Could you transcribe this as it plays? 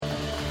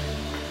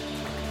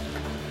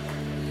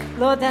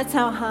Lord, that's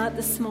our heart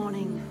this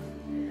morning.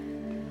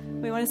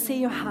 We want to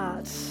see your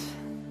heart.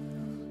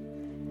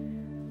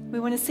 We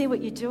want to see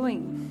what you're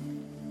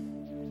doing.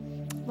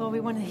 Lord,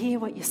 we want to hear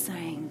what you're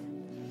saying.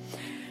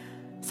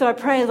 So I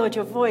pray, Lord,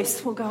 your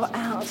voice will go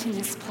out in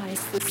this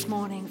place this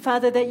morning.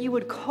 Father, that you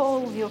would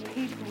call your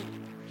people.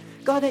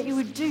 God, that you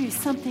would do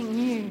something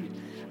new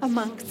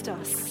amongst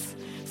us.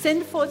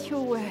 Send forth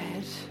your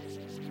word.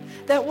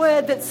 That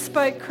word that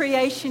spoke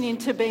creation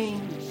into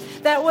being.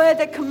 That word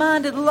that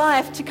commanded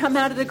life to come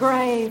out of the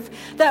grave.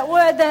 That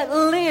word that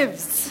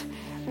lives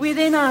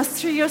within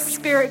us through your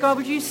Spirit. God,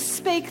 would you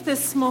speak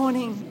this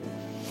morning?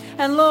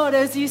 And Lord,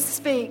 as you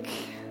speak,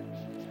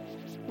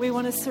 we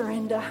want to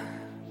surrender.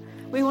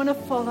 We want to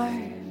follow.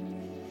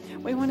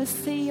 We want to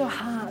see your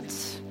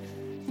heart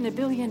in a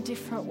billion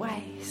different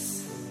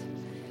ways.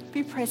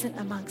 Be present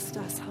amongst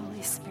us,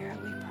 Holy Spirit,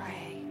 we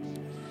pray.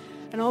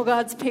 And all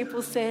God's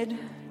people said,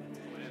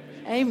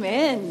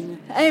 amen.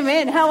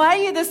 Amen. How are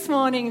you this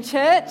morning,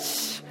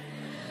 church?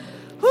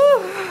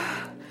 Whew.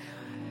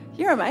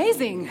 You're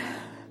amazing.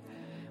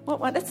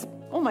 What? That's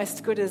almost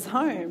as good as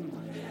home.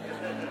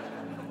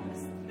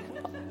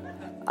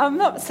 I'm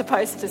not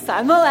supposed to say.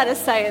 I'm not allowed to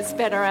say it's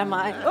better, am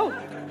I? Oh,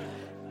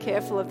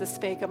 careful of the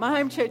speaker. My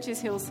home church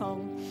is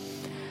Hillsong.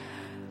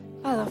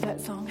 I love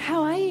that song.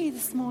 How are you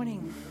this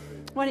morning?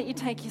 Why don't you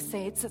take your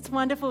seats? It's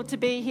wonderful to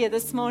be here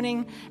this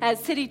morning at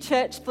City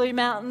Church, Blue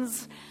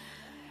Mountains.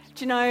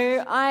 Do you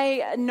know,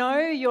 I know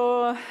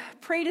your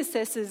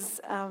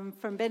predecessors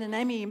from Ben and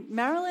Amy,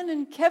 Marilyn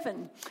and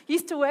Kevin.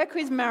 Used to work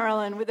with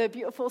Marilyn with her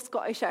beautiful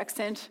Scottish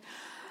accent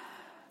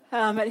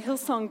at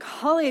Hillsong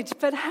College.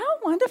 But how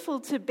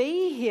wonderful to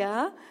be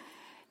here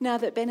now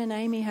that Ben and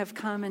Amy have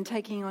come and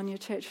taking on your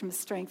church from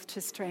strength to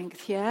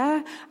strength,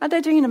 yeah? Aren't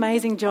they doing an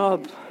amazing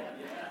job?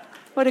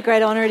 What a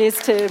great honour it is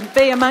to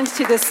be amongst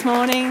you this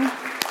morning.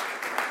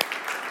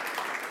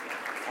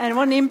 And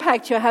what an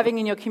impact you're having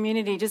in your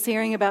community, just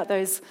hearing about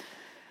those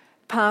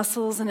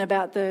parcels and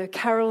about the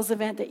carols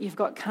event that you've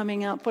got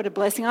coming up. What a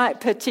blessing. I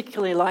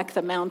particularly like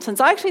the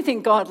mountains. I actually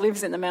think God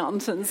lives in the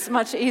mountains.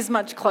 He's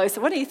much closer.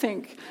 What do you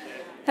think?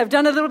 I've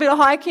done a little bit of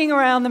hiking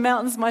around the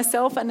mountains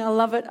myself, and I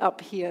love it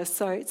up here.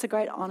 So it's a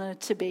great honour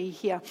to be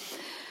here.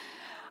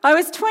 I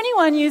was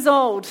 21 years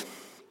old.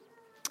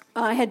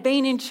 I had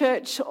been in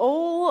church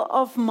all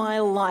of my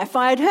life.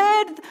 I had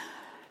heard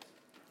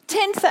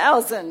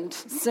 10,000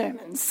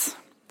 sermons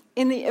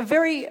in a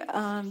very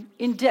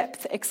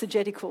in-depth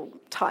exegetical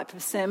type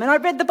of sermon. I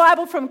read the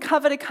Bible from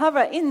cover to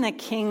cover in the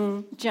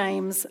King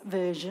James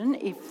Version,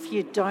 if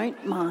you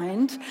don't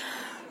mind.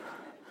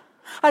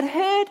 I'd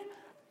heard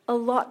a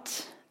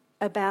lot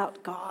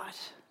about God,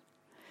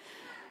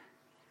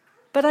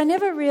 but I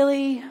never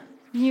really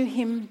knew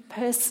him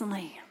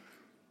personally.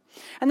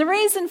 And the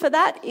reason for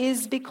that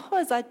is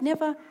because I'd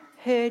never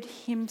heard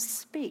him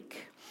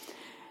speak.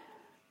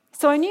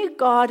 So I knew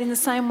God in the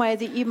same way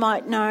that you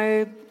might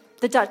know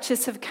the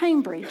Duchess of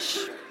Cambridge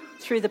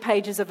through the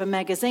pages of a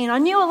magazine. I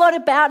knew a lot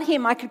about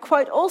him. I could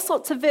quote all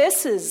sorts of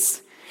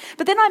verses.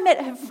 But then I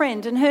met her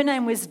friend, and her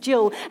name was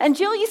Jill. And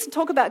Jill used to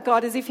talk about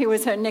God as if he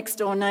was her next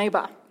door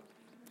neighbour.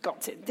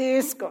 God said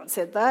this, God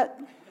said that.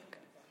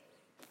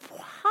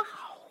 Wow.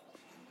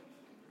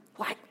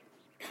 Like,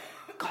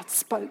 God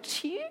spoke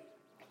to you?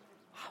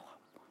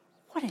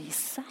 What did he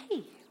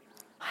say?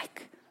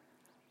 Like,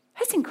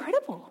 that's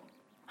incredible.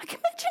 Like,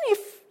 imagine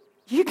if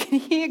you can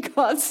hear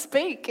God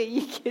speak. Are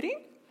you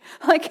kidding?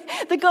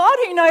 Like, the God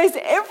who knows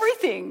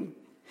everything.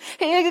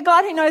 The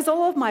God who knows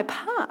all of my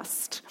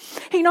past.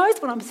 He knows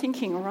what I'm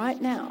thinking right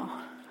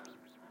now.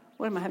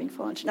 What am I having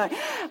for lunch? No.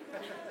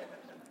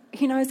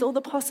 He knows all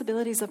the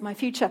possibilities of my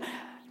future.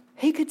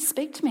 He could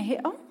speak to me.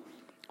 Oh,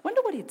 I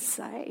wonder what he'd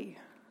say.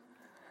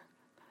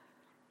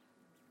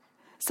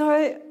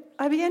 So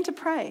I began to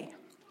pray.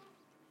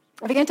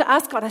 I began to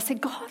ask God. I said,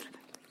 God,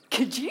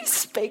 could you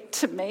speak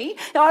to me?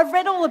 Now, I've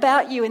read all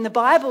about you in the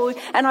Bible,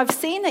 and I've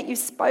seen that you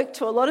spoke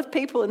to a lot of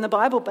people in the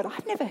Bible, but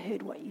I've never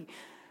heard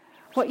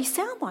what you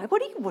sound like.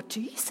 What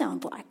do you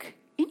sound like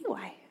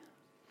anyway?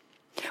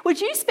 Would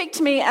you speak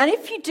to me? And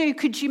if you do,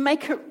 could you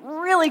make it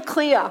really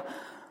clear?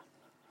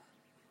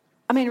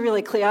 I mean,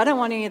 really clear. I don't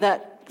want any of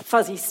that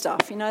fuzzy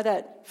stuff. You know,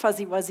 that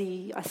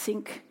fuzzy-wuzzy, I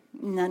think.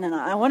 No.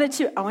 I want it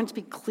to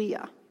be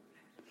clear.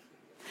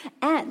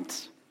 And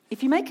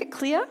if you make it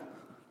clear,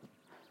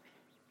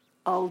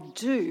 I'll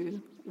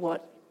do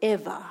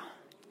whatever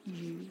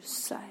you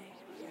say.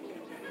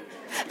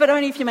 But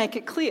only if you make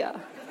it clear.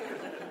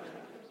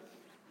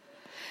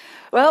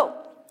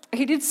 Well,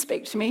 he did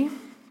speak to me,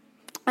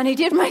 and he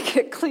did make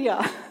it clear.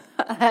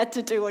 I had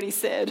to do what he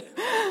said.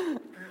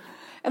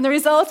 And the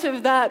result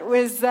of that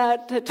was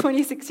that at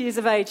 26 years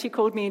of age, he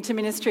called me into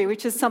ministry,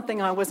 which is something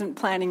I wasn't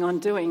planning on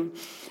doing.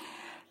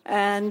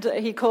 And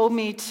he called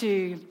me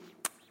to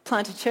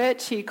plant a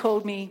church. He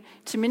called me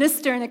to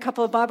minister in a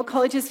couple of Bible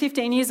colleges.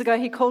 15 years ago,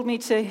 he called me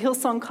to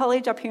Hillsong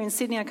College up here in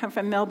Sydney. I come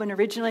from Melbourne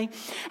originally.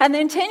 And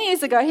then 10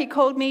 years ago, he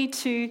called me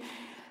to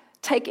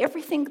take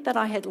everything that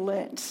I had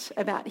learnt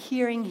about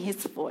hearing his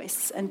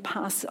voice and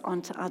pass it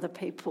on to other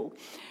people.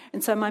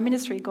 And so my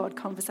ministry, God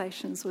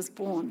Conversations, was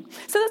born.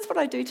 So that's what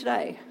I do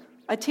today.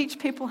 I teach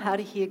people how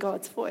to hear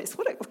God's voice.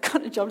 What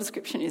kind of job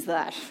description is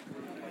that?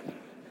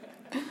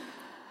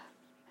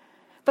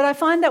 But I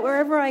find that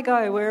wherever I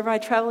go, wherever I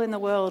travel in the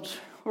world,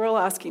 we're all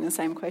asking the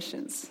same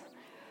questions.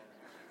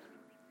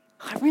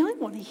 I really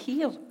want to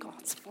hear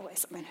God's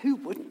voice. I mean, who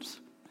wouldn't?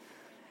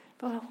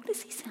 But what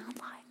does he sound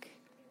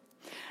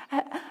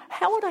like?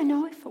 How would I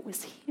know if it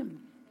was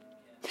him?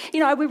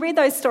 You know, we read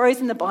those stories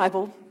in the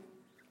Bible.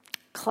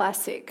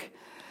 Classic.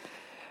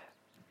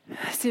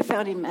 It's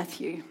found in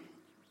Matthew.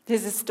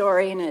 There's a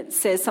story and it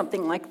says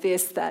something like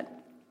this, that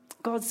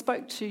God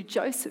spoke to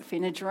Joseph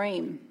in a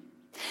dream.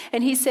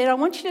 And he said, I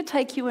want you to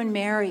take you and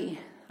Mary.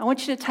 I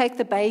want you to take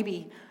the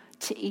baby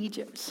to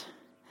Egypt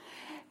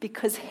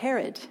because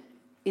Herod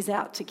is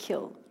out to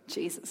kill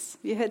Jesus.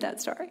 You heard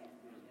that story?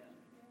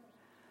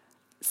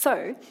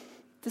 So,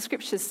 the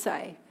scriptures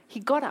say, he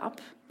got up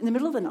in the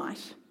middle of the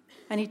night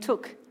and he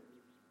took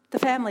the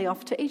family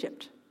off to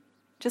Egypt.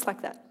 Just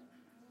like that.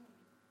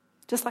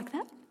 Just like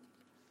that?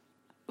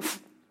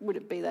 Would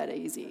it be that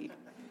easy?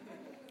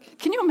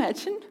 Can you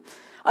imagine?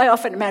 I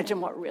often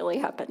imagine what really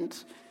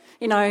happened.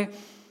 You know,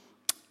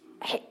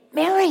 hey,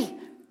 Mary,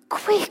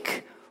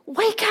 quick,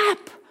 wake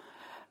up.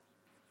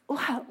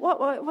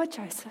 What,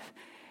 Joseph?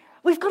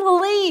 We've got to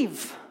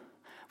leave.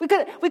 We've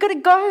got to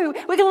go.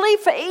 We're going to leave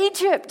for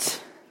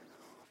Egypt.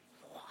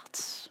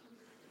 What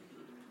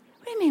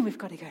do you mean we've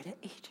got to go to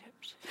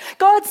Egypt?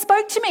 God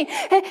spoke to me.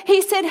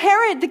 He said,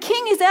 Herod, the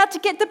king, is out to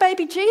get the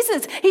baby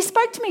Jesus. He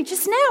spoke to me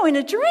just now in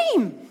a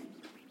dream.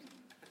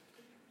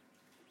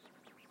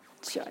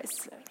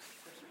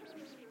 Joseph,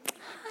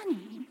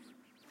 honey,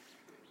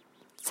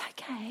 it's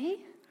okay.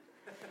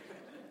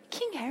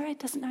 King Herod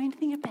doesn't know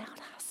anything about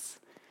us.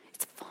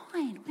 It's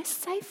fine. We're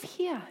safe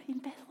here in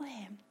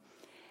Bethlehem.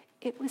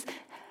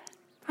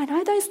 I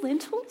know those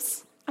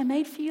lentils I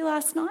made for you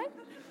last night.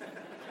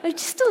 They're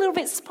just a little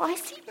bit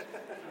spicy.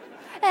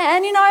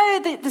 And you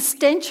know, the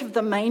stench of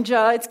the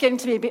manger, it's getting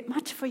to be a bit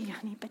much for you,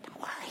 honey, but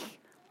don't worry.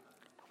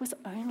 It was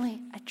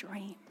only a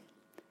dream.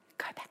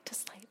 Go back to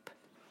sleep.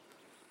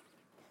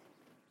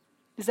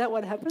 Is that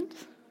what happened?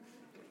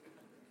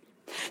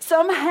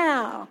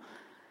 Somehow,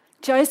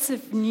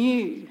 Joseph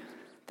knew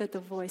that the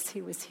voice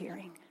he was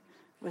hearing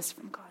was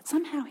from God.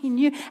 Somehow he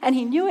knew, and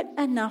he knew it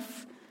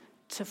enough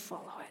to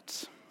follow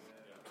it.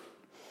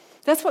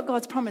 That's what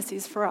God's promise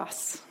is for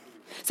us.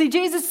 See,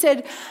 Jesus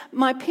said,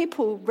 my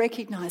people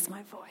recognize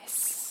my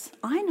voice.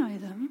 I know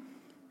them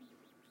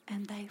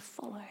and they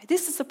follow.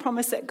 This is the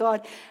promise that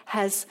God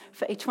has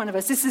for each one of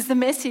us. This is the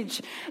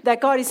message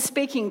that God is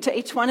speaking to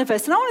each one of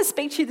us. And I want to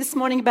speak to you this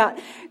morning about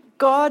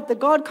the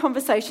God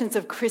conversations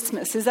of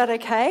Christmas. Is that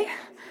okay?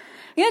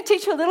 I'm going to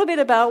teach you a little bit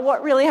about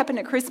what really happened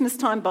at Christmas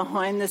time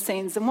behind the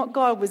scenes and what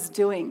God was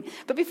doing.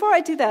 But before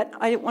I do that,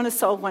 I want to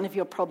solve one of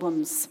your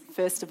problems,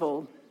 first of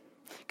all,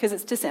 because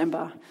it's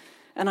December.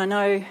 And I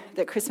know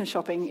that Christmas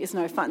shopping is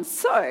no fun.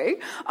 So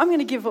I'm going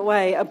to give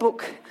away a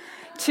book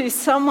to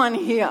someone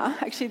here.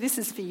 Actually, this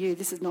is for you.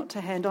 This is not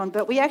to hand on.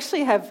 But we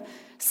actually have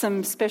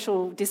some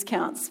special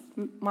discounts.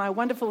 My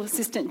wonderful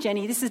assistant,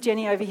 Jenny. This is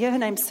Jenny over here. Her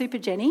name's Super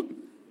Jenny.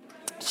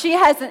 She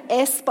has an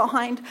S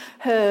behind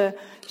her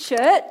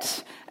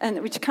shirt,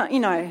 and which can't,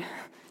 you know,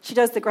 she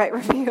does the great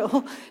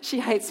reveal. She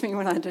hates me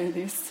when I do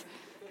this.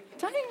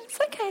 It's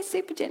okay,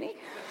 Super Jenny.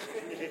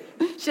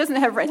 She doesn't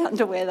have red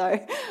underwear,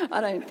 though, I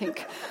don't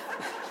think.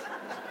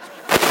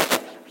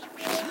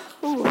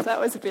 Oh, that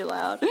was a bit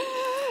loud.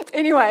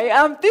 Anyway,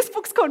 this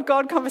book's called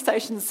God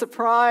Conversations.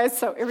 Surprise,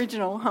 so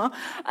original, huh?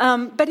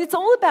 But it's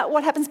all about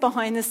what happens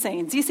behind the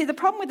scenes. You see, the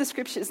problem with the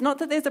scriptures, not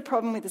that there's a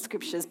problem with the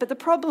scriptures, but the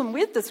problem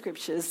with the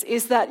scriptures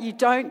is that you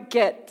don't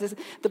get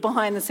the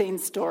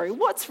behind-the-scenes story.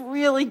 What's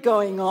really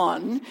going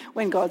on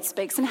when God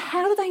speaks, and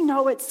how do they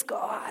know it's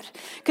God?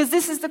 Because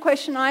this is the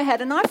question I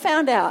had, and I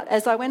found out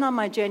as I went on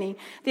my journey,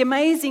 the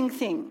amazing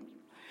thing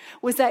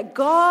was that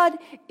God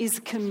is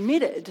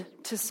committed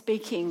to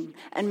speaking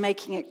and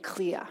making it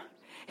clear.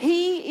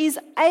 He is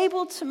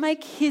able to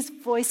make his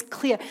voice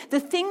clear. The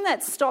thing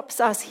that stops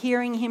us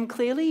hearing him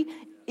clearly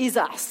is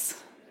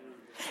us.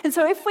 And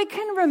so if we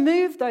can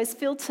remove those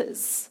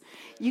filters,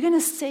 you're going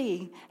to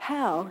see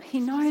how he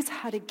knows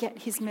how to get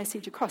his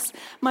message across.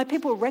 My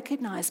people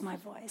recognize my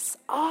voice.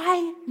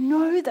 I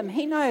know them.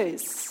 He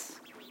knows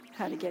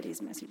how to get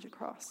his message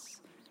across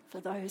for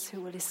those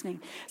who are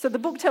listening. So the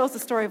book tells the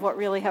story of what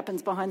really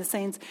happens behind the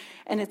scenes,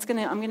 and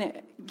I'm going to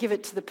give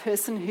it to the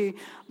person who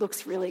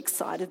looks really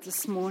excited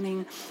this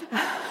morning.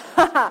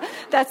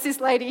 That's this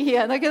lady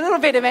here. Like a little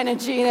bit of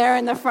energy there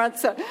in the front,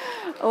 so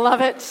love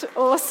it.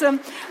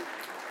 Awesome.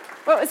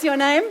 What was your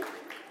name?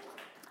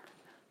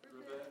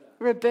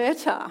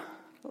 Roberta.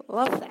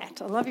 Love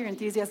that. I love your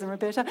enthusiasm,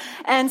 Roberta.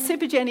 And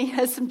Super Jenny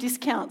has some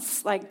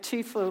discounts, like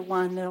 2 for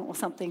 1 or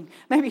something.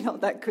 Maybe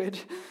not that good.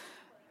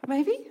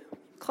 Maybe?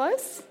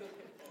 Close?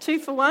 2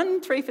 for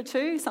 1, 3 for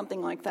 2,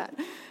 something like that.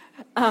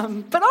 But I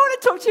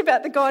want to talk to you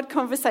about the God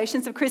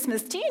conversations of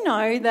Christmas. Do you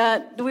know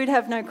that we'd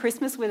have no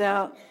Christmas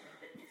without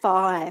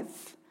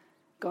 5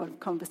 God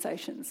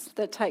conversations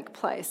that take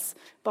place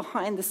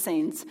behind the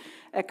scenes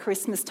at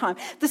Christmas time.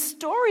 The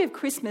story of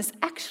Christmas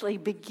actually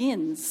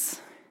begins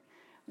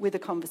with a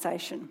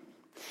conversation.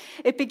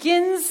 It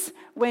begins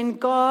when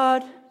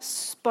God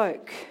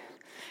spoke.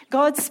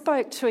 God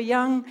spoke to a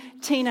young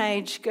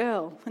teenage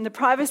girl in the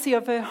privacy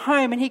of her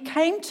home, and he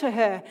came to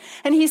her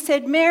and he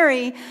said,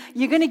 Mary,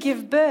 you're going to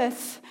give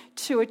birth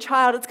to a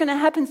child. It's going to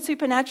happen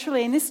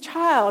supernaturally, and this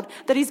child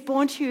that is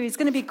born to you is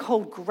going to be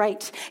called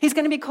Great. He's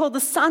going to be called the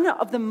Son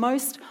of the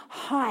Most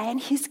High, and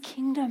his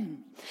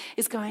kingdom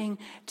is going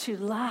to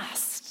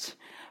last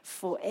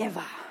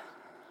forever.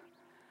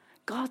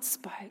 God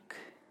spoke,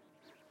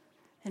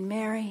 and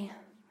Mary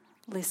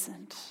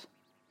listened.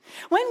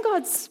 When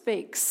God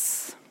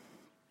speaks,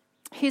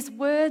 his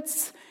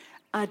words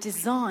are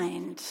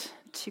designed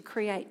to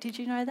create. Did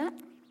you know that?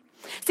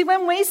 See,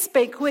 when we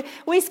speak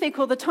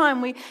all the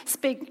time. We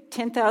speak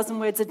 10,000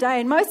 words a day,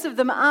 and most of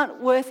them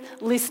aren't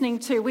worth listening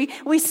to.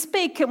 We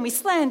speak and we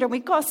slander and we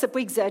gossip,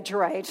 we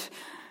exaggerate,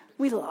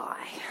 we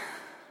lie.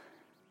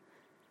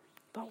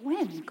 But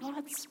when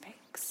God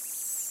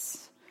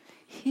speaks,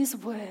 his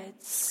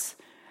words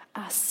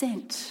are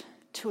sent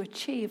to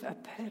achieve a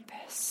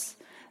purpose,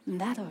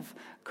 that of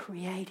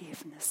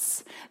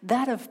creativeness,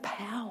 that of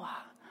power,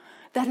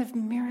 that of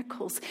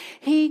miracles.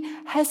 He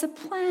has a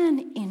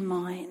plan in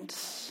mind,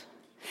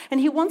 and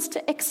he wants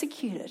to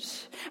execute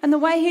it. And the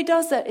way he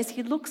does that is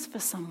he looks for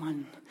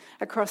someone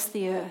across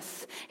the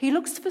earth. He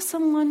looks for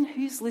someone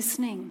who's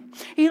listening.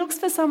 He looks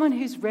for someone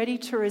who's ready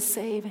to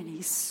receive, and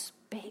he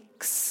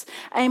speaks.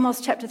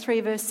 Amos chapter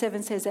 3 verse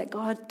 7 says that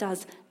God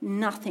does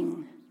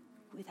nothing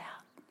without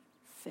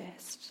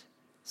first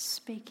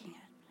speaking it.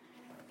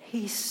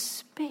 He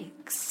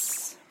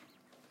speaks.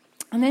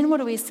 And then what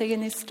do we see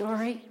in this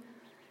story?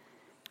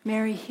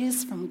 Mary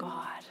hears from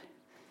God.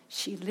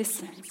 She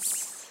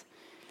listens.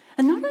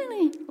 And not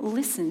only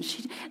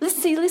listens,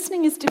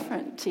 listening is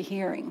different to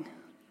hearing.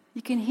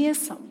 You can hear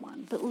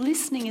someone, but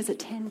listening is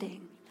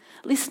attending.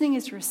 Listening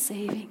is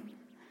receiving.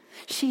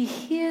 She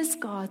hears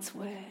God's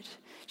word.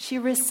 She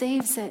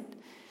receives it.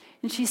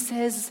 And she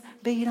says,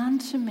 be it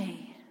unto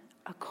me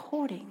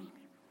according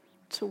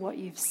to what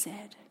you've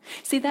said.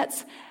 See,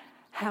 that's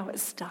how it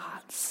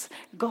starts.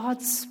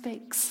 God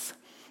speaks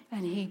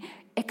and he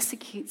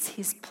executes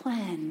his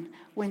plan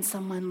when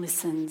someone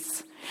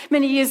listens.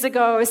 Many years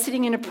ago, I was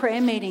sitting in a prayer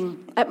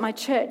meeting at my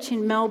church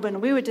in Melbourne.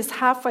 We were just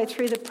halfway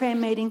through the prayer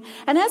meeting,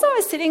 and as I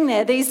was sitting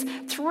there, these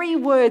 3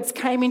 words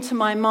came into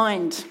my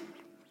mind.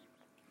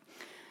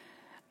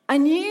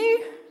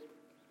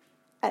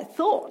 I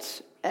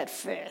thought at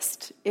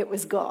first it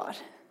was God.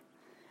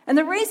 And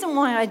the reason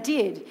why I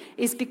did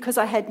is because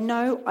I had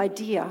no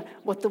idea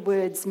what the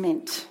words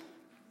meant.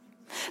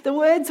 The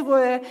words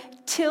were,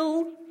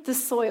 till the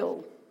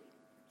soil.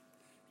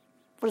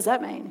 What does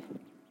that mean?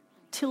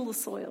 Till the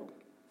soil.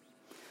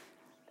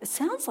 It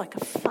sounds like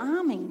a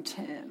farming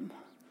term,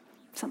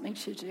 something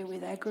to do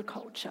with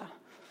agriculture.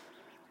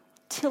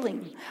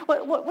 Tilling.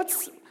 What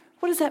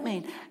does that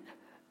mean?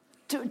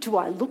 Do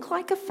I look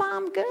like a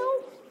farm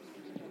girl?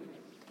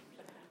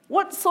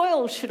 What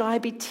soil should I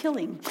be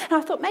tilling? And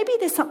I thought maybe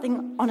there's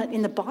something on it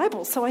in the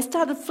Bible. So I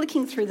started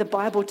flicking through the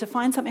Bible to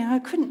find something. I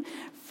couldn't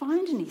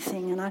find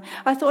anything. And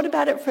I thought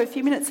about it for a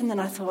few minutes, and then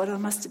I thought, it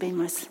must have been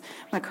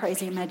my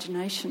crazy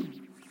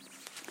imagination.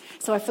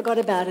 So I forgot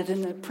about it,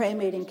 and the prayer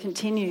meeting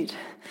continued.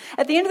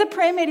 At the end of the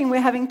prayer meeting,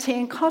 we're having tea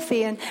and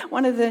coffee, and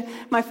one of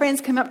my friends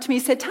came up to me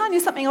and said,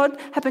 Tanya, something odd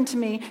happened to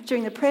me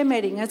during the prayer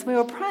meeting. As we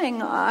were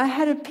praying, I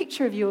had a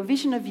picture of you, a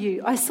vision of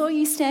you. I saw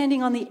you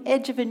standing on the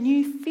edge of a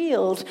new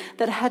field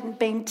that hadn't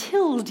been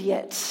tilled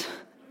yet.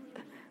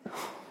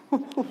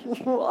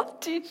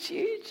 What did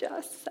you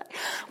just say?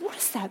 What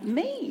does that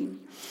mean?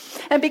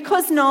 And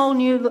because Noel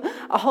knew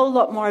a whole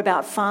lot more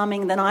about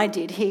farming than I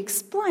did, he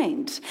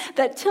explained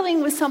that tilling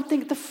was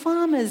something the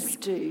farmers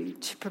do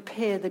to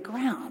prepare the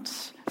ground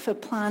for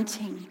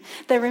planting.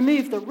 They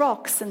remove the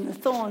rocks and the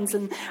thorns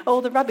and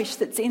all the rubbish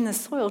that's in the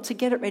soil to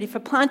get it ready for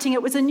planting.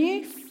 It was a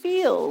new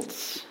field,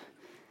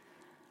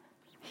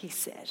 he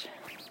said.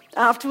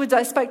 Afterwards,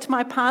 I spoke to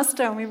my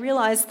pastor, and we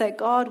realised that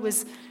God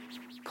was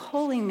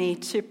calling me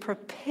to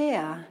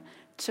prepare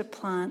to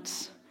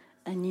plant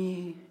a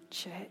new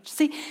church.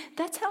 See,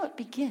 that's how it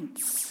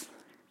begins.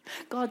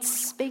 God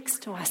speaks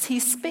to us. He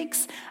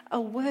speaks a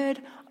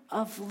word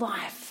of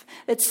life.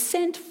 It's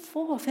sent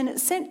forth, and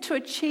it's sent to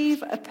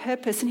achieve a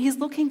purpose, and he's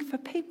looking for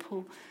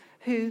people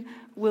who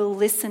will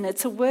listen.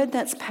 It's a word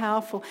that's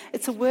powerful.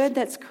 It's a word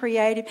that's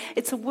creative.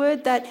 It's a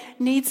word that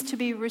needs to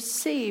be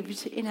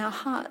received in our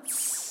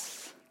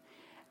hearts,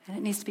 and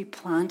it needs to be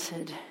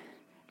planted,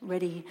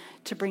 ready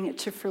to bring it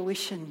to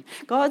fruition.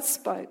 God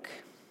spoke.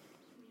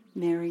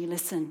 Mary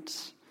listened.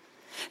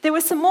 There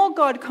were some more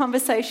God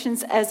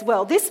conversations as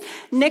well. This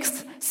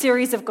next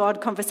series of God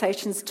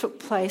conversations took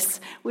place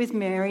with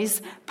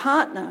Mary's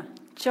partner,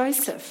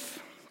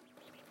 Joseph.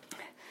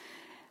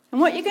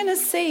 And what you're going to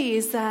see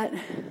is that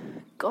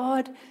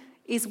God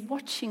is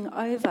watching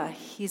over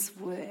his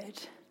word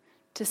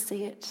to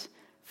see it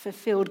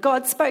fulfilled.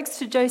 God spoke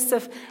to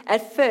Joseph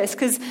at first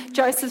because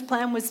Joseph's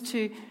plan was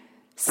to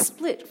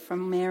split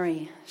from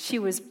Mary. She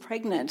was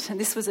pregnant, and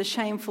this was a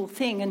shameful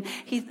thing. And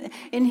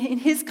in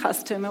his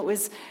custom, it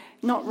was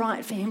not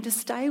right for him to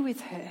stay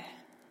with her.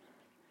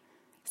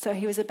 So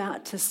he was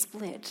about to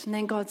split. And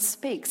then God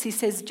speaks. He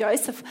says,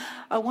 Joseph,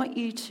 I want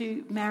you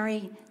to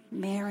marry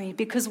Mary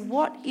because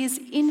what is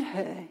in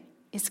her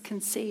is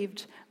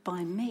conceived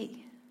by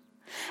me.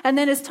 And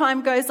then as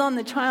time goes on,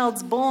 the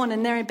child's born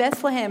and they're in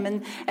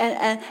Bethlehem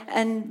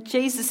and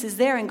Jesus is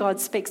there and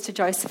God speaks to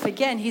Joseph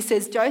again. He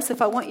says,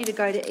 Joseph, I want you to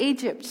go to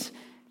Egypt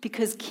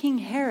because King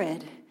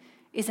Herod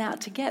is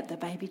out to get the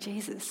baby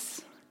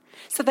Jesus.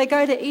 So they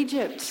go to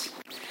Egypt.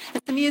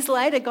 And some years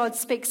later, God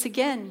speaks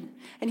again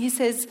and he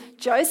says,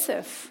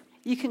 Joseph,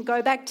 you can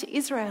go back to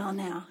Israel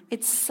now.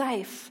 It's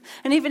safe.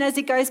 And even as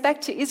he goes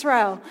back to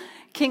Israel,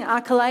 King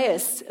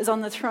Archelaus is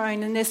on the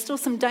throne and there's still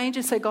some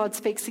danger, so God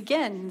speaks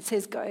again and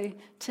says, go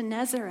to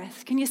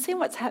Nazareth. Can you see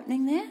what's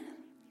happening there?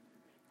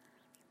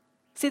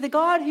 See, the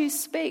God who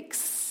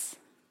speaks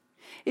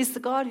is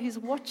the God who's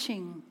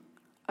watching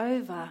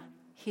over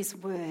his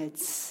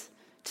words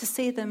to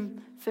see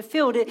them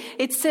fulfilled.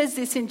 It says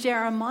this in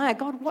Jeremiah,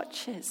 God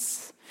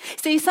watches.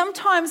 See,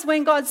 sometimes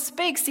when God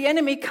speaks, the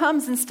enemy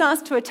comes and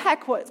starts to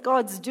attack what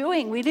God's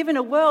doing. We live in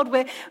a world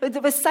where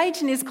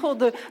Satan is called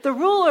the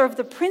ruler of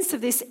the prince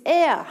of this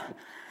air.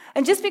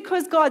 And just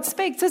because God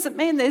speaks doesn't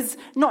mean there's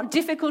not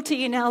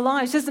difficulty in our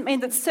lives, doesn't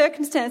mean that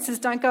circumstances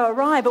don't go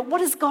awry. But what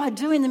does God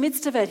do in the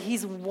midst of it?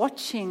 He's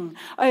watching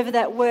over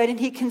that word and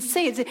he can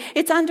see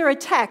it's under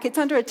attack. It's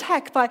under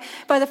attack by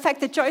the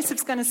fact that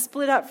Joseph's going to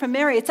split up from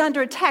Mary. It's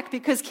under attack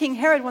because King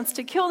Herod wants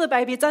to kill the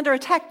baby. It's under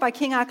attack by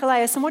King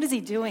Archelaus. And what is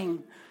he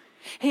doing?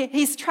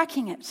 He's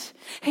tracking it.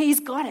 He's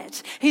got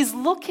it. He's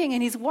looking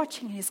and he's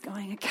watching and he's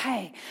going,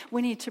 okay,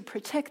 we need to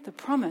protect the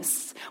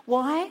promise.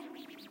 Why?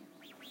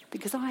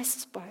 Because I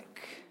spoke.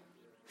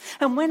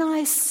 And when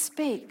I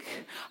speak,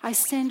 I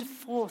send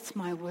forth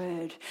my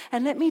word.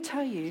 And let me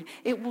tell you,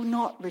 it will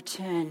not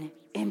return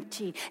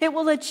empty. It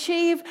will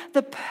achieve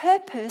the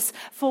purpose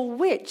for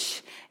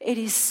which it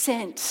is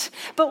sent.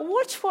 But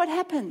watch what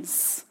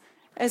happens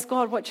as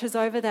God watches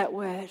over that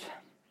word.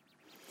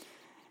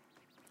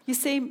 You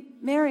see,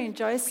 Mary and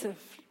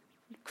Joseph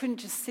couldn't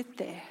just sit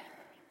there.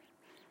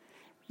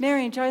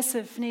 Mary and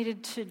Joseph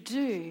needed to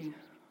do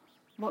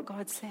what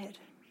God said.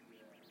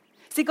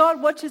 See,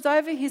 God watches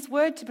over his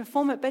word to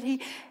perform it, but he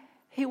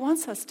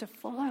wants us to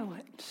follow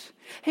it.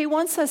 He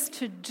wants us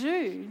to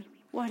do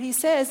what he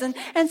says.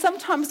 And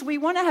sometimes we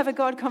want to have a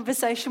God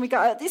conversation. We go,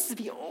 oh, this would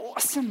be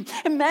awesome.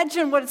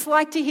 Imagine what it's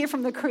like to hear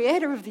from the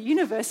creator of the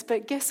universe.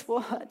 But guess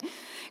what?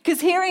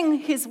 Because hearing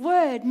his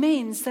word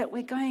means that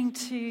we're going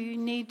to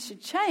need to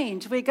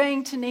change. We're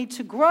going to need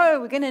to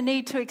grow. We're going to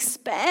need to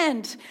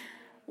expand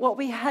what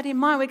we had in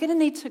mind. We're going to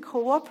need to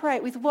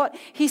cooperate with what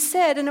he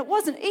said. And it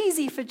wasn't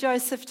easy for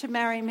Joseph to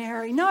marry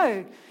Mary.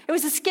 No, it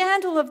was a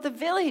scandal of the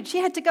village. He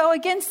had to go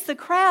against the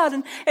crowd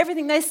and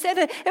everything they said.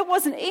 It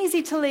wasn't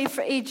easy to leave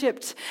for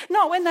Egypt.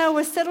 Not when they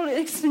were settled.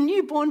 It's a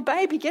newborn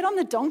baby. Get on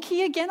the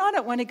donkey again. I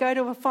don't want to go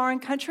to a foreign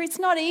country. It's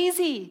not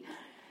easy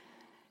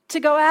to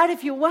go out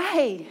of your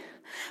way.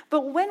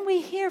 But when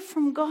we hear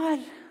from God,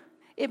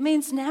 it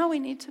means now we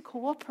need to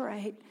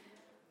cooperate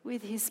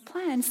with his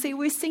plan. See,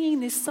 we're singing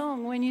this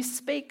song, when you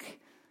speak,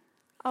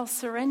 I'll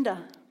surrender.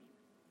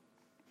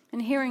 And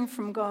hearing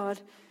from God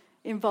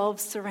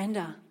involves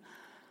surrender.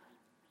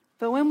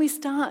 But when we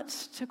start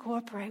to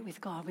cooperate with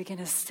God, we're going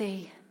to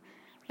see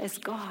as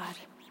God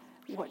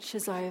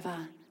watches over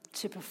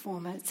to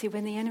perform it. See,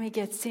 when the enemy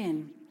gets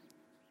in,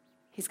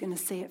 he's going to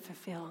see it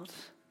fulfilled.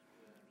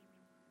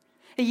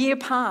 A year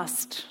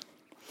passed.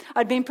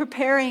 I'd been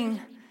preparing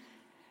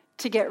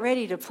to get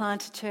ready to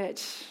plant a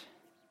church.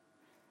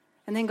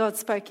 And then God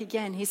spoke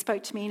again. He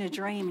spoke to me in a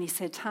dream and he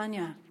said,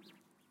 Tanya,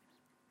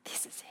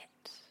 this is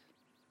it.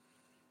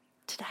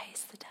 Today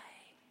is the day.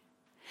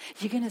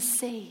 You're going to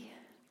see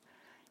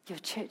your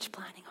church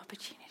planting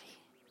opportunity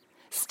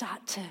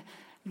start to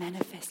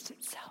manifest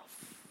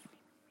itself.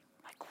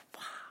 Like,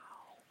 wow,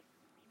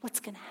 what's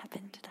going to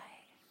happen today?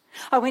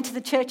 I went to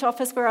the church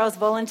office where I was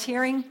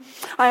volunteering.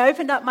 I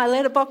opened up my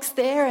letterbox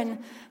there and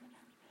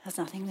there's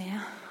nothing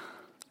there.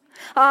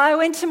 I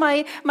went to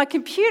my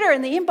computer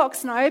in the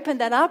inbox and I opened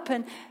that up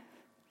and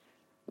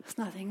there's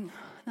nothing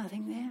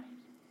there.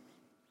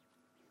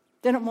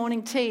 Then at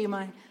morning tea,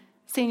 my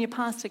senior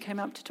pastor came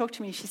up to talk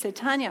to me. She said,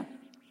 Tanya,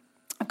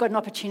 I've got an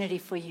opportunity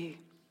for you.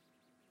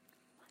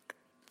 I'm like,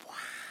 wow,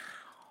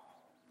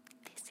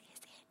 this is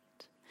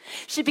it.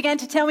 She began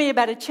to tell me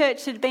about a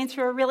church that had been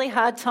through a really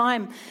hard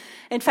time.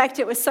 In fact,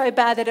 it was so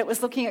bad that it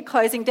was looking at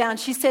closing down.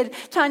 She said,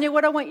 Tanya,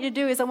 what I want you to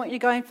do is I want you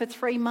to go in for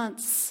 3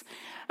 months.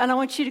 And I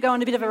want you to go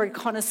on a bit of a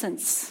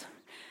reconnaissance.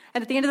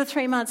 And at the end of the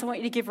 3 months, I want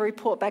you to give a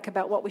report back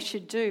about what we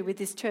should do with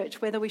this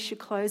church, whether we should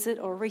close it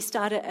or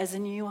restart it as a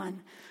new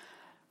one.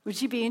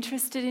 Would you be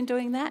interested in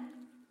doing that?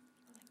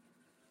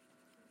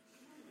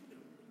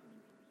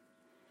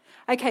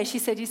 Okay, she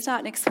said, you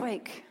start next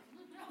week.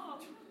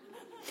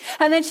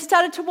 And then she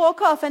started to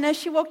walk off. And as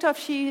she walked off,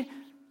 she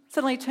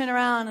suddenly turned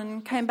around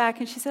and came back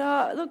and she said,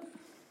 "Oh, look,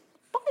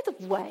 by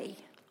the way,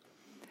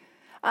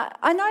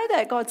 I know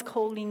that God's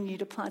calling you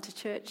to plant a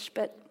church,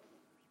 but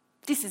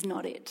this is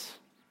not it."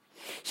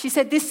 She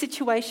said, "This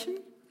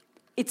situation,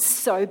 it's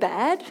so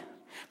bad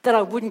that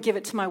I wouldn't give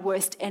it to my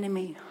worst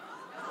enemy."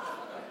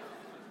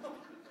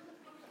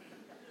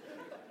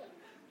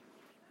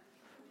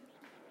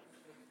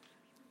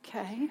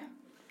 Okay.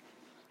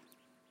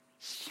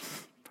 She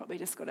probably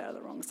just got out of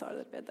the wrong side of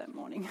the bed that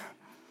morning.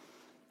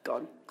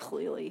 God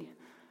clearly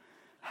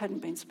hadn't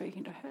been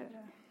speaking to her.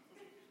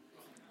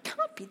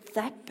 Can't be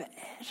that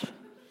bad.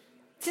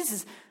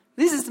 This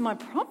is my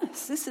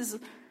promise. This is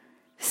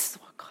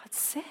what God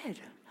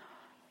said.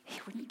 He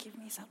wouldn't give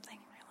me something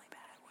really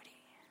bad, would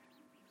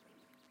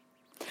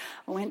he?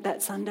 I went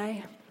that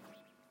Sunday.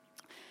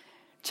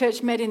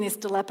 Church met in this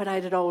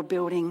dilapidated old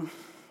building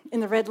in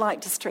the red light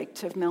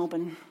district of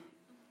Melbourne,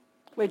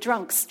 where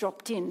drunks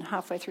dropped in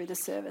halfway through the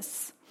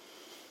service.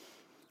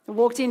 I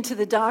walked into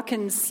the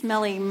darkened,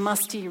 smelly,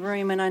 musty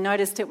room and I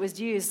noticed it was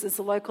used as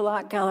a local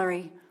art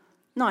gallery.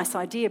 Nice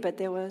idea, but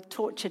there were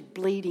tortured,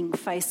 bleeding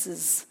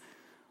faces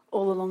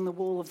all along the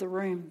wall of the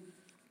room.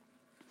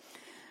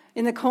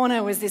 In the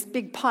corner was this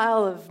big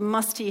pile of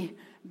musty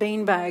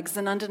beanbags,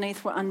 and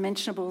underneath were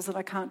unmentionables that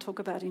I can't talk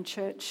about in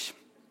church.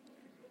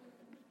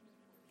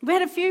 We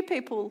had a few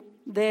people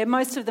there.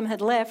 Most of them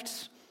had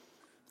left.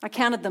 I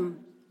counted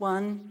them.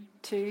 1,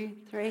 2,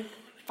 3,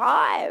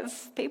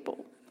 5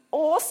 people.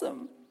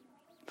 Awesome.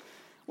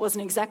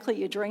 Wasn't exactly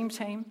your dream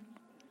team.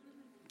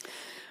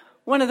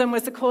 One of them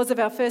was the cause of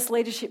our first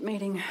leadership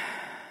meeting.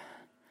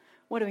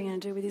 What are we going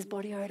to do with his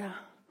body odour?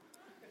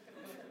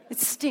 It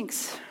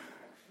stinks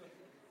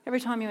every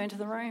time you enter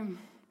the room.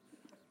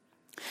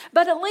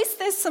 But at least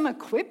there's some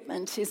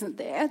equipment, isn't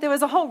there? There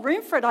was a whole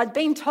room for it, I'd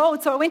been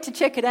told, so I went to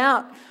check it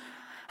out.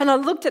 And I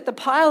looked at the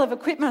pile of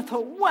equipment. I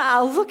thought,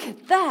 wow, look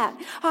at that.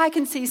 I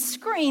can see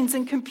screens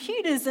and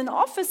computers and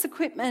office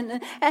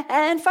equipment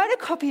and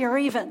photocopier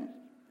even.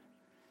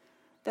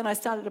 Then I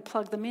started to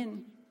plug them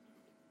in.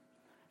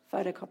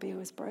 Photocopier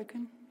was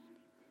broken.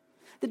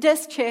 The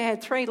desk chair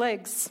had 3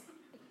 legs.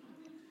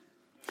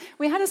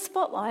 We had a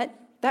spotlight.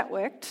 That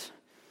worked.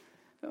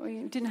 But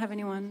we didn't have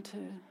anyone to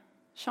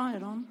shine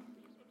it on.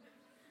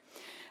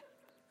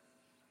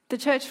 The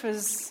church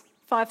was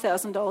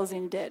 $5,000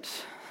 in debt.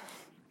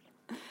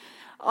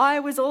 I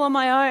was all on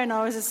my own.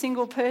 I was a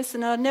single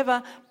person. I'd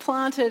never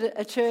planted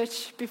a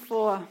church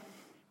before.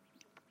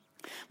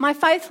 My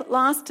faith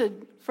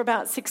lasted for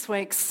about 6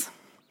 weeks.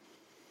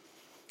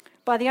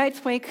 By the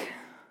 8th week,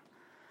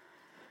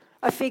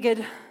 I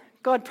figured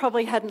God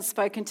probably hadn't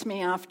spoken to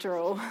me after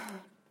all.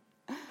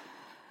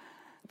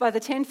 By the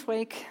 10th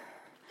week,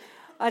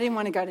 I didn't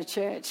want to go to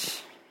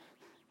church,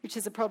 which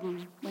is a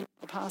problem when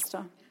you're a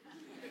pastor.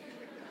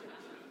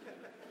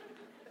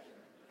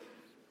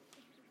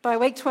 By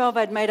week 12,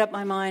 I'd made up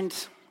my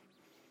mind.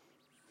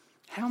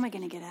 How am I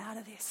going to get out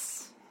of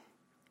this?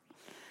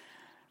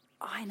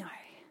 I know.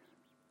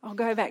 I'll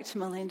go back to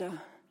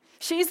Melinda.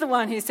 She's the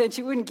one who said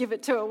she wouldn't give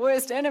it to her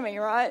worst enemy,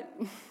 right?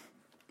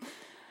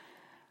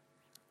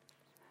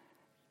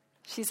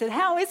 She said,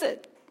 "How is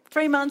it?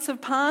 3 months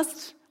have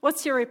passed.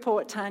 What's your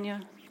report,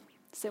 Tanya?" I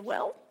said,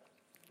 "Well,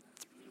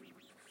 it's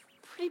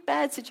a pretty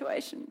bad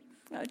situation.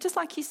 Just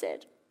like you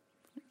said.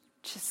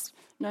 Just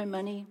no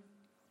money,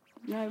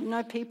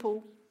 no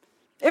people.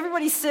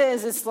 Everybody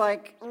says it's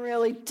like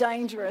really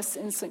dangerous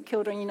in St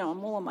Kilda. And,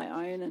 I'm all on my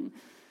own and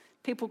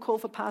people call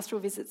for pastoral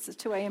visits at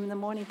 2 a.m. in the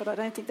morning, but I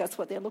don't think that's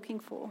what they're looking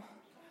for."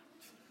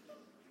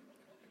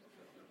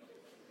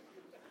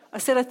 I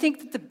said, "I think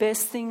that the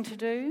best thing to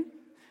do,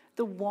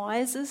 the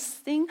wisest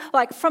thing,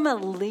 like from a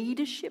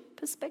leadership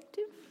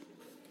perspective,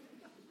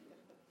 I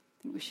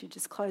think we should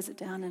just close it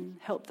down and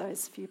help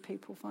those few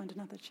people find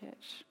another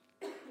church."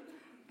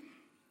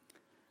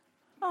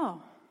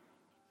 Oh.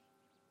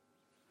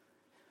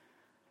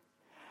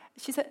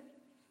 She said,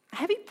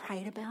 "Have you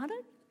prayed about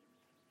it?"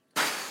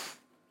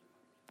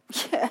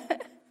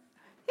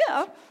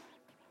 Yeah,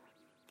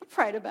 I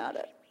prayed about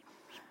it.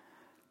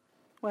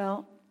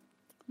 "Well,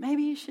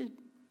 maybe you should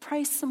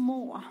pray some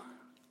more."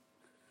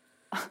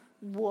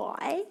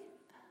 "Why?"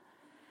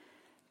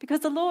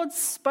 "Because the Lord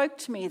spoke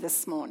to me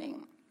this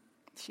morning,"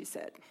 she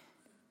said.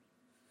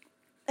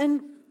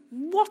 "And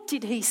what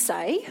did he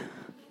say?"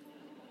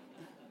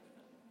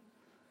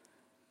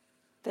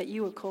 "That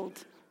you were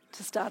called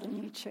to start a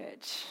new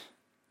church."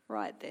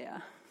 Right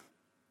there.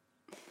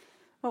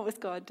 What was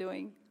God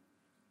doing?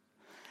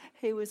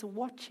 He was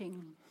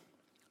watching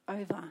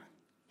over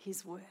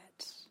his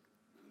word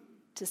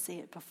to see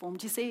it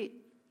performed. You see,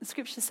 the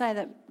scriptures say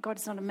that God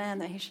is not a man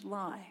that he should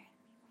lie.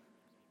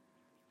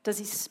 Does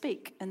he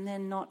speak and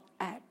then not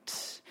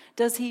act?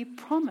 Does he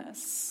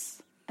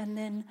promise and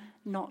then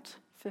not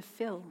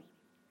fulfill?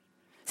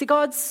 See,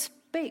 God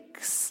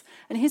speaks,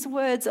 and his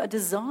words are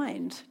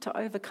designed to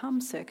overcome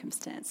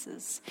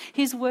circumstances.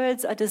 His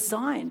words are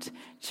designed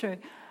to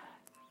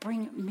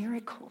bring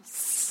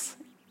miracles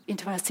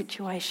into our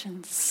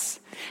situations.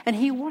 And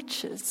he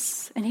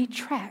watches and he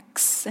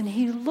tracks and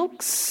he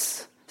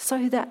looks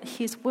so that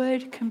his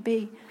word can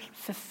be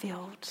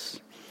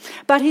fulfilled.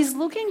 But he's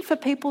looking for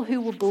people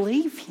who will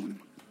believe him,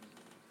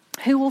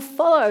 who will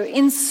follow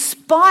in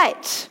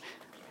spite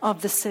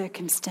of the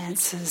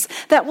circumstances,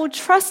 that will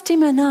trust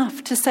him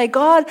enough to say,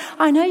 God,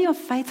 I know you're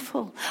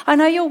faithful. I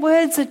know your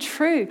words are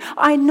true.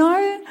 I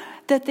know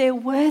that they're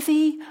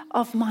worthy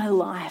of my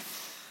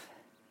life.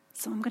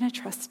 So I'm going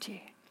to trust you.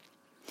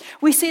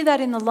 We see that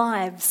in the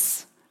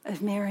lives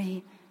of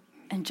Mary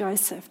and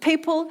Joseph.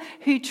 People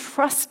who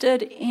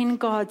trusted in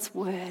God's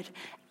word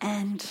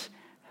and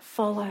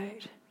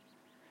followed.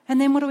 And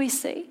then what do we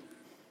see?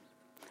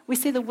 We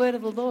see the word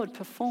of the Lord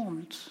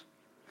performed.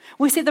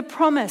 We see the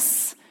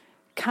promise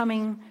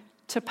coming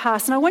to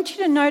pass. And I want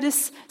you to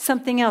notice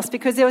something else,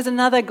 because there was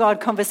another God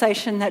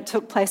conversation that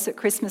took place at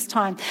Christmas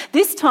time.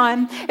 This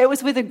time it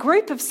was with a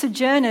group of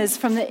sojourners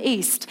from the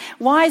east.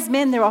 Wise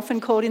men, they're often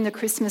called in the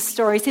Christmas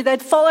story. See,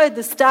 they'd followed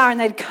the star and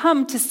they'd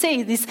come to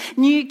see this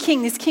new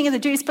king, this king of the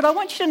Jews. But I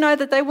want you to know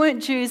that they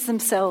weren't Jews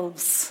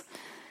themselves.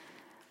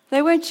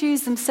 They weren't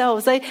Jews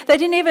themselves. They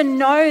didn't even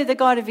know the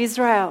God of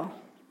Israel.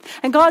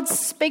 And God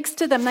speaks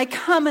to them. They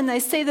come and they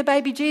see the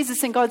baby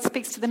Jesus, and God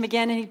speaks to them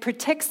again and he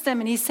protects them,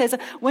 and he says,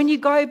 when you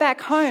go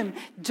back home,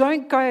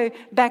 don't go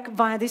back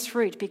via this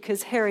route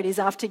because Herod is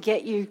after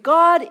get you.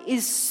 God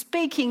is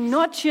speaking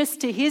not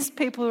just to his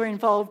people who are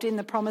involved in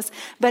the promise,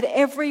 but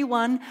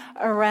everyone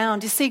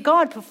around. You see,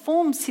 God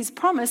performs his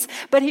promise,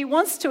 but he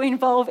wants to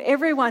involve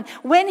everyone.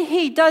 When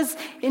he does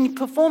and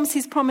performs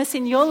his promise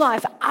in your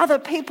life, other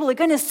people are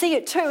going to see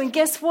it too. And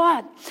guess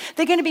what?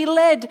 They're going to be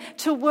led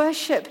to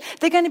worship.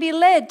 They're going to be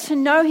led to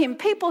know him.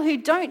 People who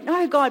don't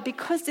know God,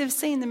 because they've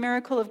seen the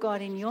miracle of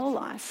God in your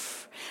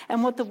life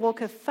and what the walk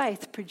of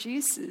faith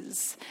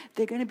produces,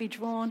 they're going to be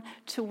drawn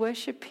to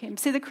worship him.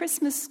 See, the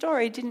Christmas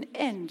story didn't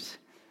end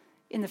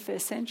in the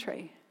first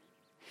century.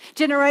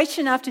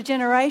 Generation after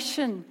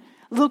generation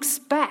looks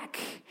back.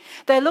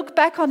 They look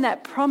back on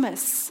that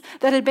promise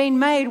that had been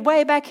made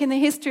way back in the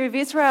history of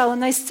Israel,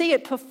 and they see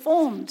it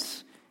performed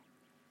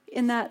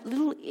in that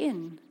little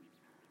inn,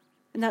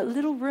 in that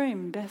little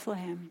room,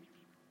 Bethlehem.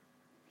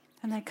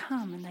 And they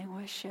come and they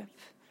worship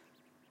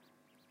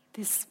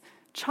this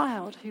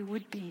child who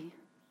would be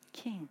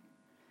king.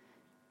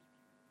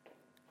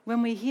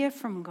 When we hear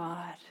from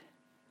God,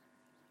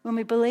 when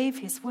we believe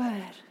his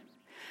word,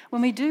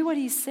 when we do what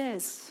he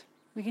says,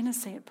 we're going to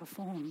see it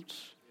performed.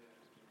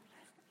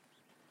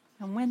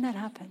 And when that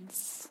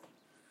happens,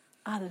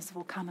 others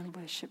will come and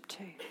worship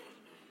too.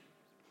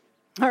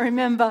 I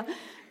remember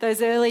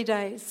those early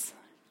days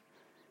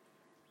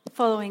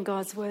following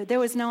God's word. There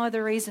was no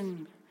other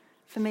reason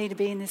for me to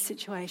be in this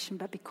situation,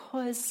 but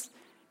because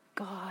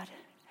God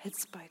had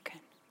spoken.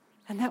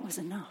 And that was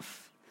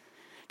enough.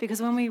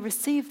 Because when we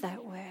received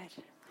that word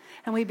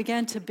and we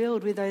began to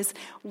build with those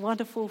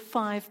wonderful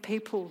 5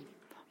 people,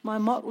 my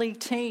motley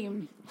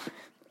team,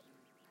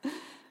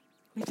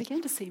 we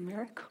began to see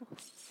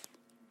miracles.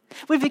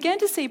 We began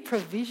to see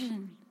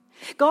provision.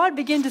 God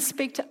began to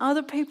speak to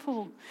other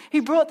people. He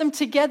brought them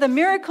together.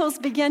 Miracles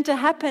began to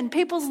happen.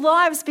 People's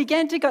lives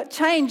began to get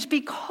changed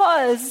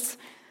because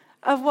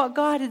of what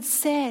God had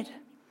said.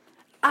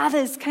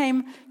 Others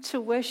came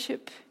to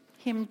worship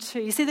him too.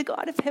 You see, the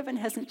God of heaven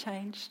hasn't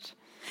changed.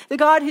 The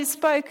God who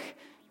spoke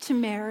to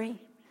Mary,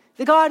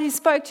 the God who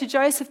spoke to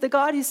Joseph, the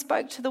God who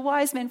spoke to the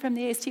wise men from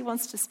the east, he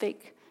wants to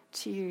speak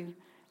to you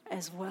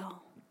as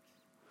well.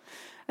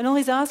 And all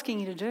he's asking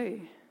you to do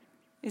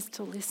is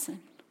to listen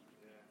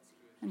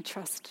and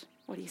trust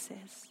what he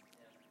says.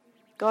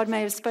 God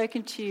may have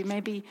spoken to you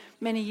maybe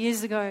many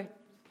years ago,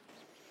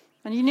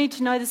 and you need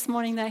to know this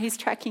morning that he's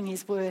tracking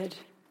his word.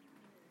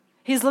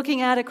 He's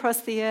looking out across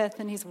the earth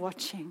and he's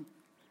watching.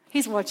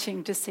 He's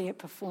watching to see it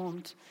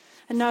performed.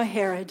 And no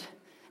Herod,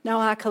 no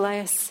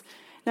Archelaus,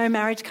 no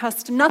marriage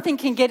custom, nothing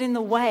can get in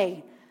the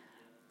way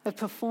of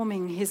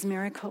performing his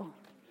miracle.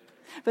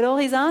 But all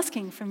he's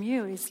asking from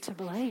you is to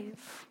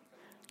believe,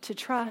 to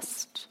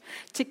trust,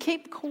 to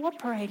keep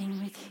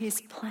cooperating with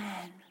his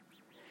plan.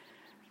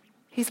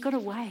 He's got a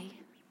way.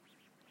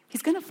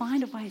 He's going to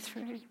find a way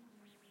through.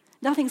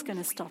 Nothing's going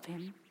to stop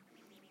him.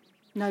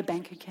 No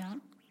bank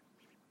account,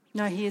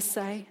 no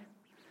hearsay,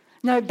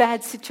 no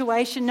bad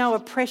situation, no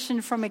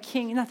oppression from a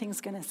king. Nothing's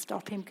going to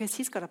stop him because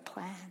he's got a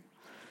plan.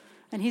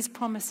 And his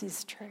promise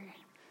is true.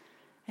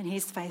 And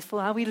he's faithful.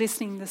 Are we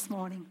listening this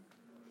morning?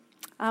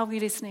 Are we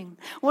listening?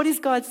 What is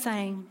God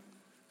saying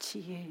to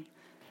you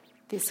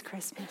this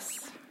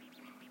Christmas?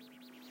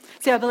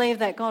 See, I believe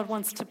that God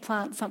wants to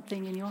plant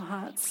something in your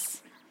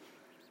hearts.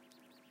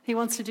 He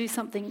wants to do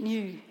something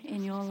new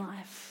in your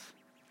life.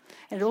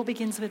 And it all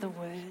begins with a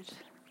word.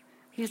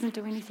 He doesn't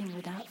do anything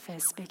without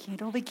first speaking.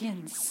 It all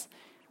begins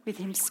with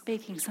him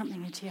speaking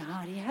something into your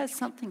heart. He has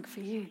something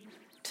for you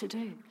to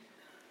do.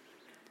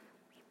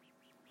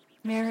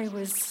 Mary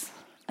was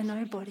a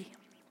nobody.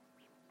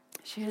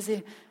 She was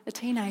a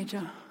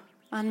teenager,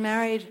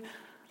 unmarried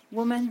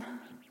woman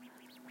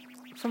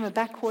from a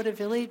backwater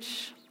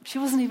village. She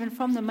wasn't even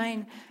from the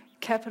main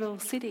capital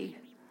city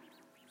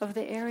of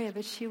the area,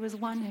 but she was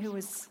one who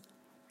was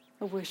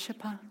a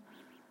worshipper.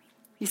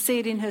 You see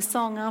it in her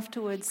song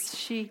afterwards.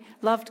 She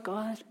loved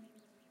God.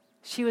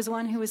 She was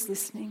one who was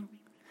listening.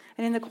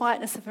 And in the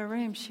quietness of her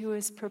room, she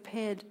was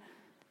prepared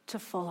to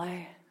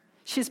follow.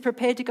 She was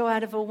prepared to go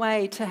out of her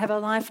way, to have her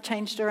life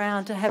changed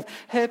around, to have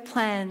her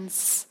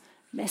plans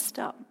messed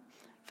up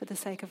for the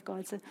sake of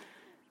God. So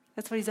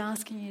that's what he's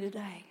asking you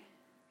today.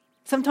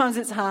 Sometimes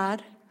it's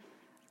hard.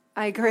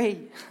 I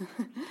agree.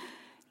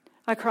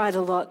 I cried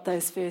a lot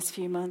those first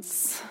few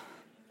months.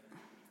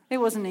 It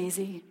wasn't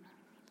easy.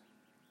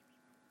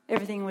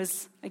 Everything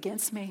was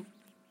against me.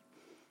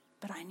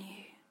 But I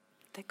knew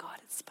that God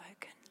had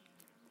spoken.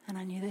 And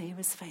I knew that he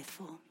was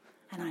faithful.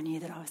 And I knew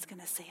that I was going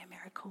to see a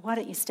miracle. Why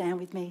don't you stand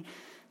with me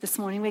this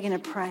morning? We're going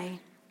to pray.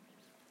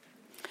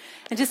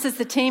 And just as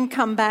the team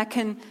come back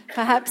and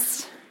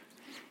perhaps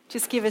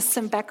just give us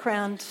some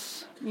background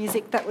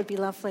music, that would be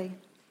lovely.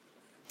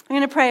 I'm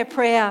going to pray a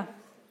prayer.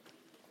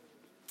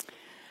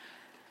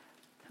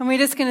 And we're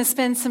just going to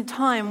spend some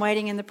time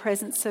waiting in the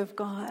presence of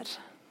God.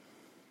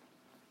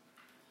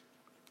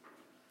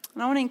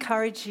 And I want to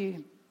encourage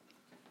you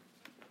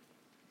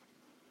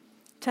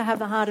to have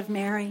the heart of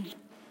Mary.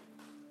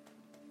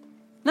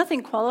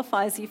 Nothing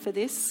qualifies you for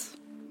this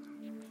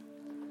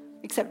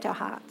except our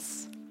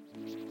hearts.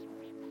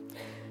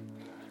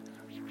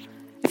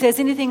 If there's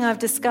anything I've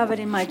discovered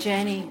in my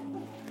journey,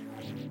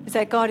 is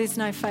that God is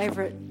no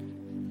favourite.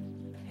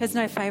 He has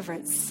no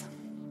favourites.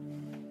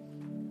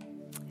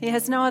 He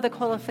has no other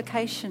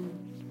qualification,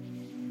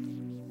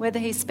 whether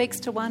he speaks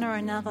to one or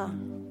another.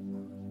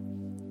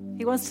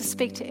 He wants to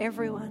speak to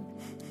everyone.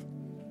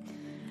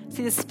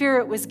 See, the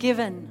Spirit was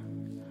given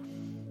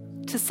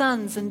to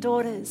sons and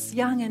daughters,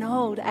 young and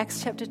old.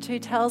 Acts chapter 2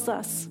 tells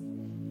us.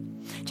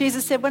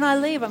 Jesus said, when I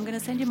leave, I'm going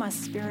to send you my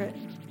Spirit.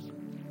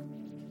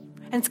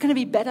 And it's going to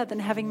be better than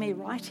having me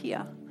right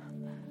here.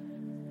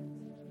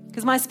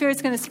 Because my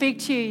Spirit's going to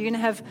speak to you. You're going to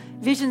have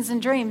visions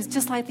and dreams,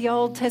 just like the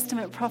Old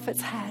Testament prophets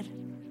had.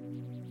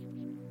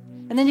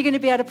 And then you're going to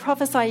be able to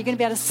prophesy. You're going to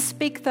be able to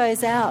speak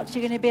those out.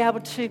 You're going to be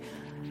able to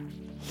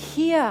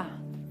hear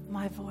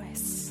my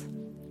voice.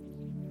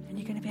 And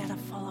you're going to be able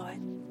to follow it.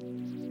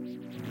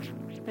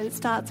 But it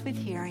starts with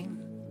hearing.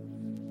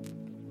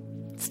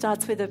 It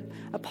starts with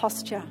a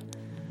posture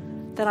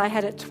that I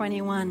had at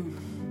 21.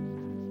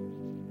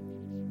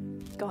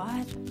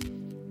 God,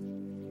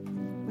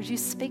 would you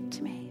speak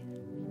to me?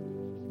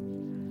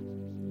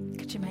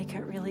 Could you make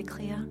it really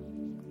clear?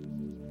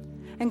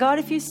 And God,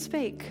 if you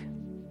speak,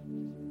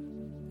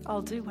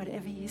 I'll do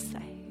whatever you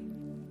say.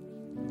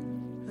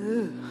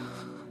 Ooh.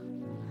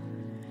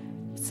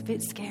 It's a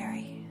bit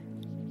scary.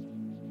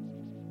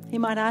 He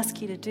might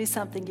ask you to do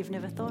something you've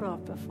never thought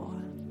of before.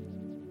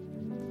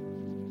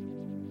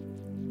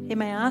 He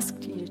may ask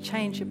you to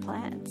change your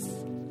plans.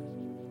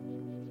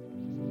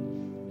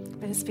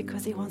 But it's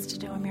because he wants to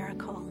do a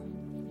miracle.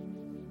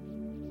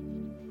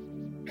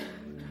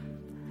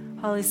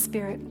 Holy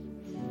Spirit,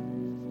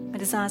 I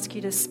just ask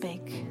you to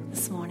speak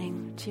this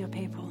morning to your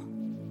people.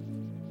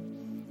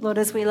 Lord,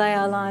 as we lay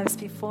our lives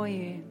before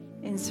you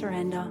in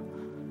surrender,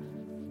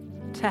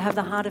 to have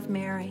the heart of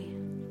Mary,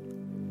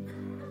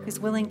 who's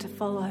willing to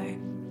follow.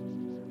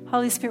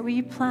 Holy Spirit, will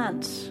you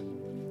plant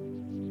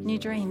new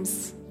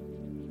dreams,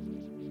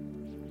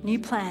 new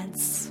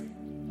plans?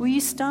 Will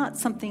you start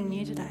something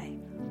new today?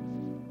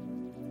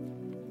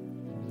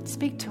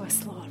 Speak to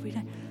us,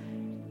 Lord.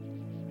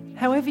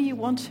 However you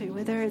want to,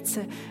 whether it's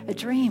a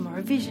dream or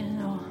a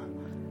vision or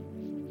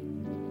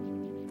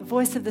the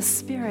voice of the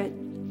Spirit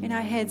in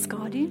our heads,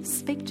 God, you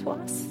speak to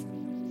us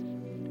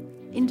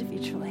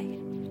individually.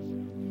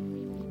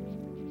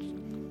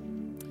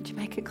 Would you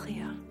make it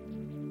clear?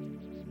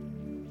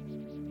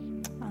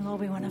 And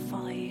Lord, we want to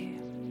follow you.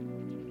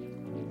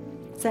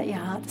 Is that your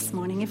heart this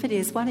morning? If it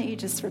is, why don't you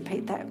just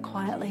repeat that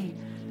quietly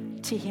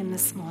to him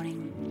this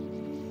morning?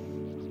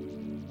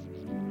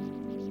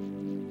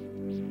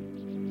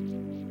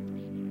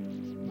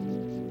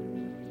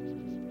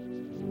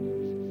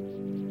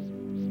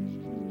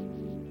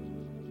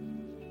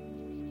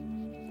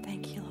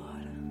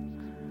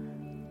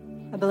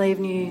 I believe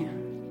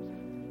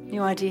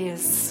new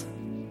ideas,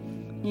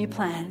 new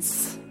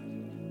plans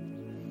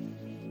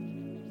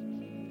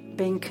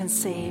being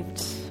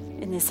conceived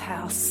in this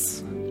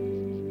house.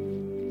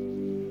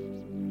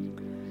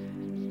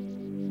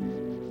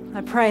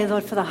 I pray,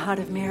 Lord, for the heart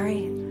of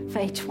Mary,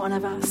 for each one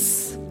of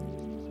us.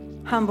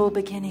 Humble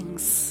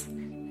beginnings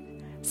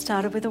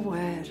started with a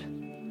word,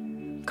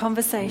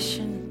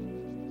 conversation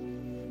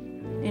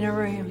in a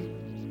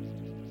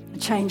room,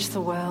 changed the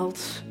world.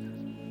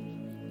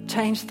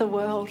 Change the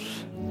world.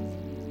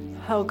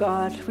 Oh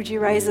God, would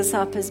you raise us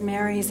up as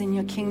Marys in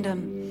your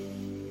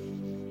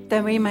kingdom,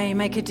 that we may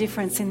make a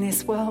difference in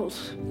this world.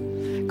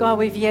 God,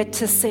 we've yet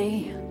to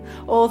see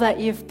all that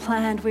you've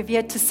planned. We've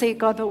yet to see,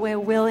 God, but we're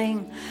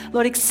willing.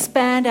 Lord,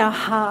 expand our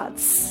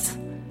hearts.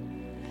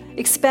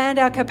 Expand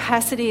our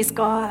capacities,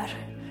 God.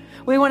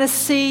 We want to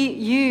see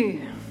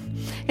you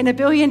in a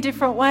billion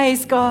different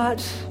ways,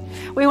 God.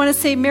 We want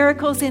to see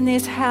miracles in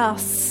this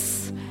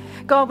house.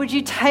 God, would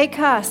you take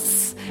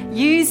us?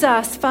 Use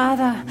us,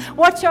 Father.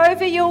 Watch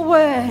over your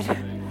word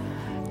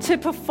to to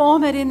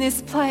perform it in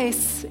this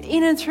place.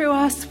 In and through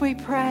us, we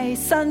pray.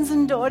 Sons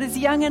and daughters,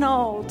 young and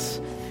old,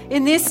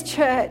 in this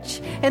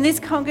church, in this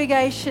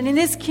congregation, in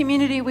this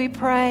community, we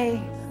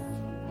pray.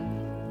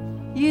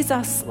 Use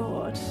us,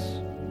 Lord.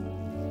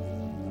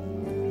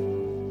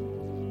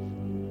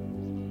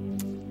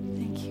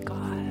 Thank you,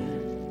 God.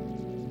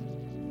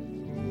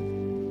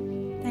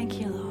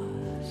 Thank you,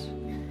 Lord.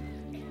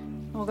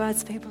 All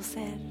God's people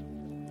said,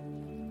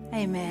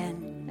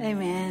 amen.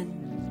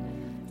 Amen.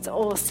 It's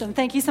awesome.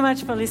 Thank you so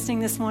much for listening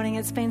this morning.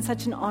 It's been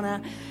such an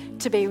honour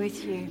to be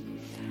with you.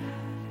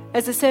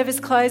 As the service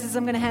closes,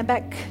 I'm going to hand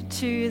back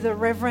to the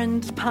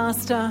Reverend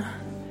Pastor,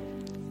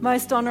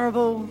 Most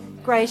Honourable,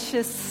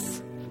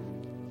 Gracious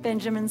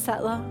Benjamin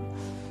Sattler.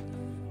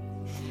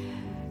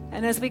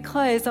 And as we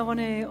close, I want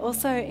to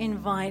also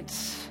invite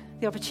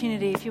the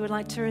opportunity, if you would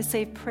like to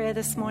receive prayer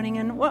this morning.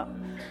 And what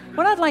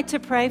I'd like to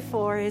pray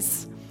for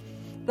is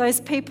those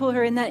people who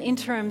are in that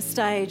interim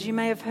stage. You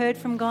may have heard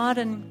from God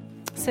and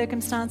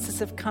circumstances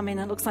have come in.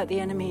 It looks like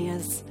the enemy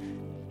has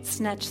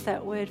snatched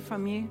that word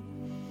from you.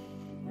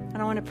 And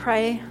I want to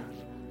pray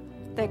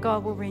that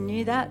God will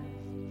renew that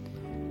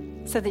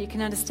so that you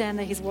can understand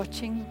that He's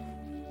watching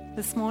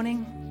this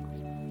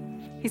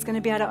morning. He's going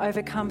to be able to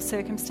overcome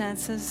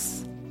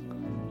circumstances.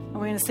 And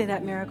we're going to see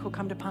that miracle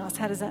come to pass.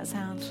 How does that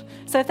sound?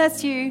 So if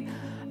that's you,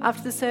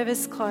 after the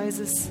service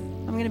closes,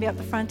 I'm going to be up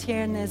the front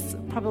here and there's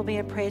probably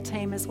a prayer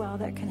team as well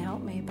that can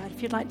help me. But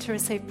if you'd like to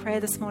receive prayer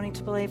this morning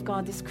to believe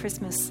God this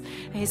Christmas,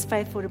 He's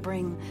faithful to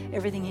bring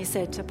everything He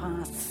said to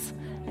pass.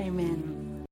 Amen.